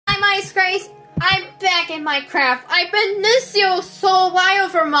Grace. I'm back in Minecraft. I've been missed you so a while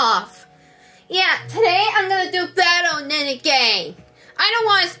from off. Yeah, today I'm gonna do Battle Mini game. I don't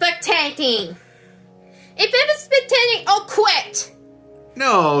want spectating. If it's spectating, I'll quit.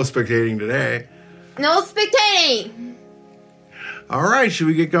 No spectating today. No spectating. Alright, should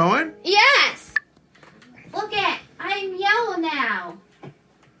we get going? Yes. Look at, I'm yellow now.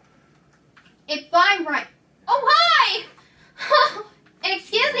 If I'm right. Oh, hi!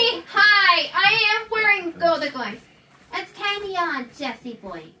 Excuse me, hi. I am wearing golden glass. That's Kenyan, Jesse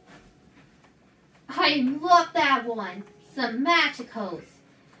boy. I love that one. Some magicals.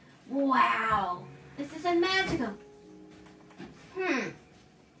 Wow. This is a magical. Ooh!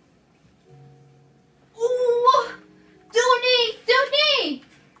 Dooney!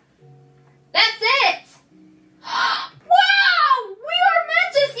 That's it! Wow! We are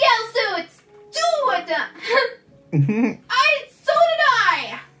matches, yellow suits! Do it! So did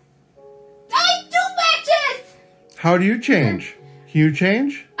I! I do matches! How do you change? Can you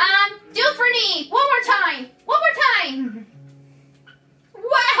change? Do for me! One more time!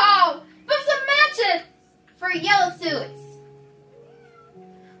 Wow! But some matches for yellow suits.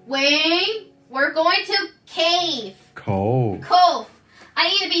 Wait, we're going to cave. Cove. I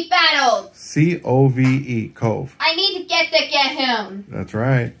need to be battled. C-O-V-E, Cove. I need to get him. That's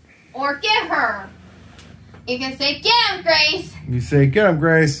right. Or get her. You can say, get him, Grace. You say, get him,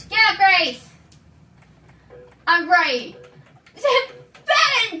 Grace. Get him, Grace. I'm right.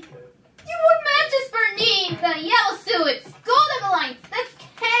 Ben! You were matches for me. The yellow suits. Golden lights. That's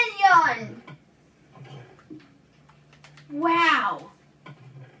Kenyan. Wow.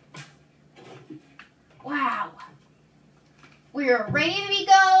 We are ready to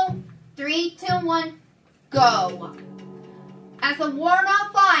go. 3, 2, 1, go. As a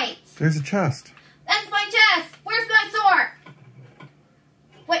warm-up fight. There's a chest. That's my chest. Where's my sword?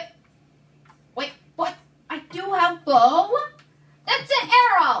 Wait, what? I do have bow? That's an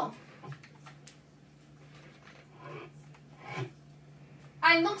arrow.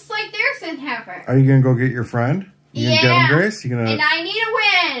 It looks like there's an hammer. Are you going to go get your friend? You going to get him, Grace? And I need to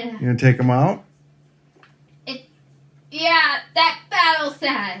win. You going to take him out? Yeah, that battle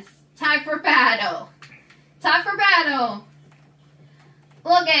says. Time for battle.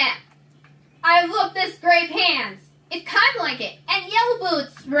 Look at, I love this gray pants. It's kind of like it. And yellow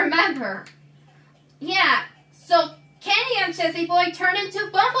boots, remember. Yeah, so Kenny and Jesse Boy turned into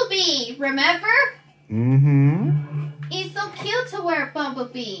Bumblebee, remember? Mm-hmm. He's so cute to wear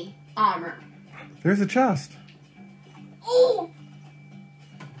Bumblebee armor. There's a chest. Ooh!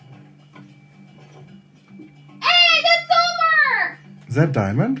 Hey, that's Homer! Is that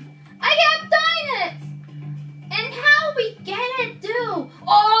diamond? I got diamonds! And how we get it, too?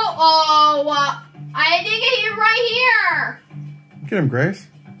 I think it's right here. Get him, Grace.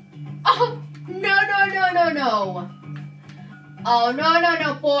 Oh, no. Oh,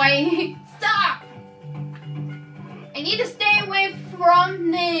 no, boy. Stop. I need to stay away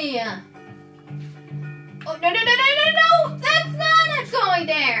from the... Oh, no. That's not it going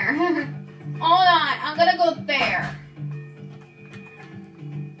there. Hold on. I'm going to go there.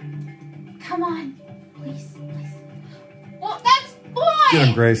 Come on. Please. Oh, that's boy. Get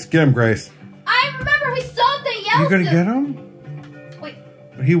him, Grace. I remember we saw the yellow. You going to get him? Wait.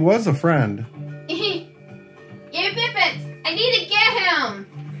 He was a friend. Yeah, Pippins. I need to get him.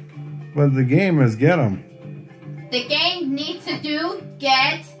 But the game is get him. The game needs to do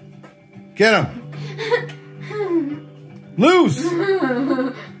get him. Loose.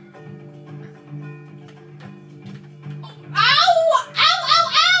 Ow!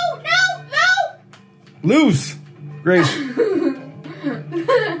 No! Loose. Grace.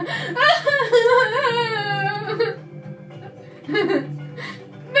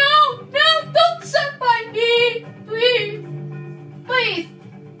 No! Don't step my knee! Please!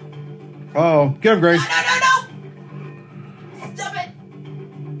 Oh, get him, Grace. No! Stop it!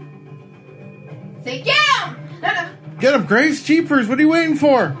 Say get him! No. Get him, Grace. Jeepers, what are you waiting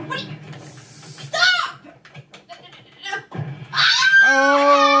for? Stop!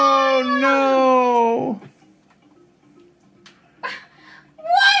 Oh, no. What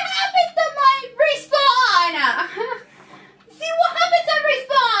happened to my respawn? See what happens at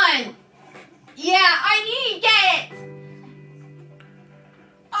respawn? Yeah, I need to get it.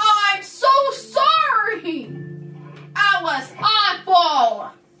 Oh, I'm so sorry. I was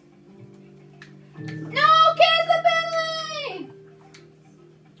awful. No, Kizabili!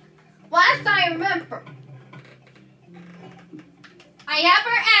 Last I remember, I have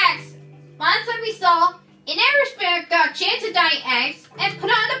her eggs. Last time we saw, in every spirit got chance to die eggs and put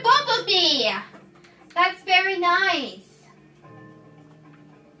on a bumblebee. That's very nice.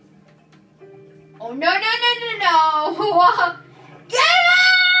 Oh, no. Get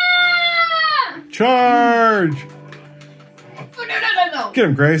him! Charge! Oh, no. Get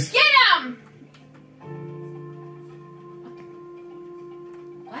him, Grace. Get him!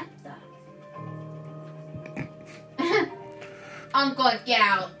 What the? I'm gonna get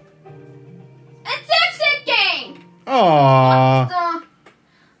out. It's exit game! Aww.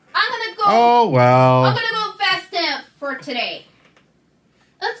 I'm gonna go. Oh, well. I'm gonna go festive for today.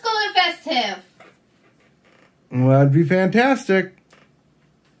 Let's go to festive. Well, that'd be fantastic.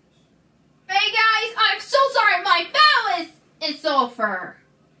 Hey guys, I'm so sorry. My battle is over.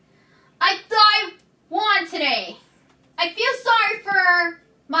 I won today. I feel sorry for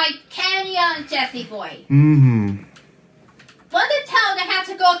my Kenyan Jesse boy. Mm-hmm. Let them tell they had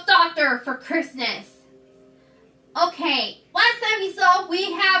to go doctor for Christmas. Okay, last time we saw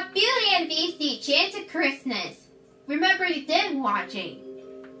we have Billy and VC chance at Christmas. Remember you did watching.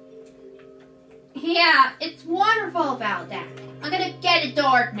 Yeah, it's wonderful about that. I'm gonna get a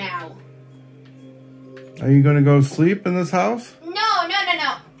door now. Are you going to go sleep in this house? No.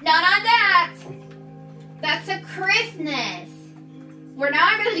 Not on that. That's a Christmas. We're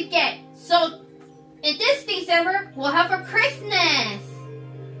not gonna get, so in this December, we'll have a Christmas.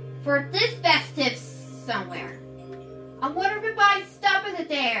 For this festive somewhere. I wonder if I stop it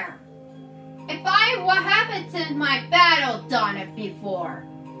there. What happened to my battle done it before?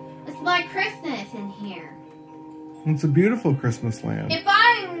 It's my Christmas in here. It's a beautiful Christmas land. If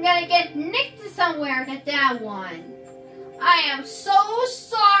I'm gonna get nicked somewhere to that one, I am so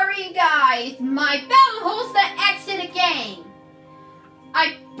sorry, guys. My battle host that exit game.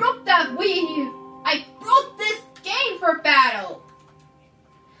 I broke that Wii U. I broke this game for battle.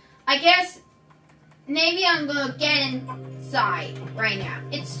 I guess maybe I'm gonna get inside right now.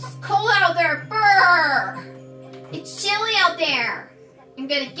 It's cold out there. Brr! It's chilly out there. I'm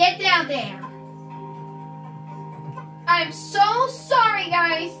gonna get down there. I'm so sorry,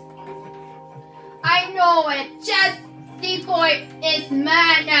 guys. I know it. Jesse boy is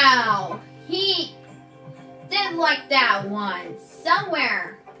mad now. He did like that one.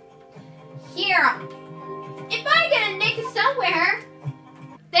 Somewhere. Here. If I get a nick somewhere.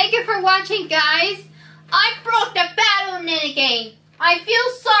 Thank you for watching, guys. I broke the battle minigame. I feel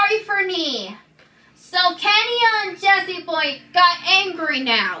sorry for me. So Kenyan and Jesse boy got angry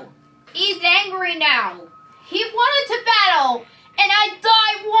now. He's angry now. He wanted to battle, and I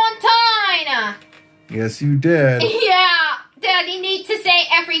died one time. Yes, you did. Yeah, Daddy needs to say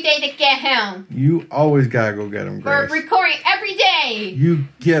every day to get him. You always gotta go get him, Grace. For recording every day. You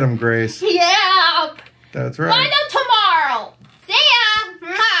get him, Grace. Yeah. That's right. Find out tomorrow. See ya.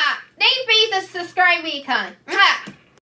 Thank you for the subscribe icon.